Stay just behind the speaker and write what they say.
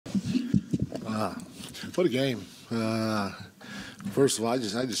What a game! First of all, I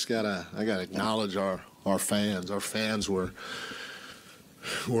just gotta acknowledge our fans. Our fans were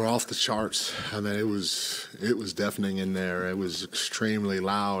off the charts. I mean, it was deafening in there. It was extremely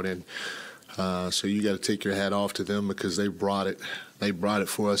loud, and so you got to take your hat off to them because they brought it. They brought it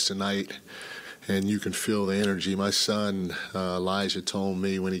for us tonight, and you can feel the energy. My son Elijah told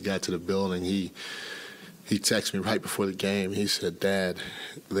me when he got to the building, he texted me right before the game. He said, "Dad,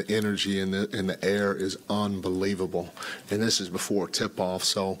 the energy in the air is unbelievable." And this is before tip-off,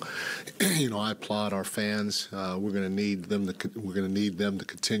 so I applaud our fans. We're going to need them to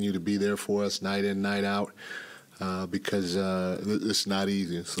continue to be there for us night in, night out. Because it's not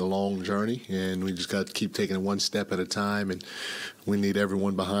easy. It's a long journey, and we just got to keep taking it one step at a time, and we need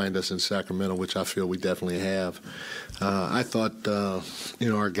everyone behind us in Sacramento, which I feel we definitely have. I thought,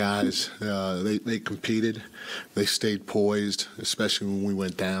 our guys, they competed. They stayed poised, especially when we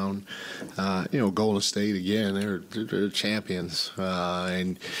went down. Golden State, again, they're champions,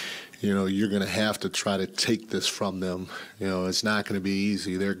 and you're going to have to try to take this from them. It's not going to be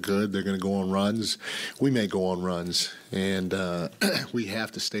easy. They're good. They're going to go on runs. We may go on runs, and we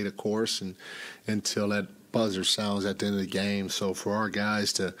have to stay the course until that buzzer sounds at the end of the game. So for our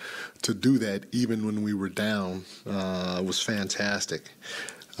guys to do that, even when we were down, was fantastic.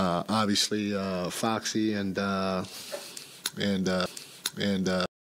 Obviously, Foxy and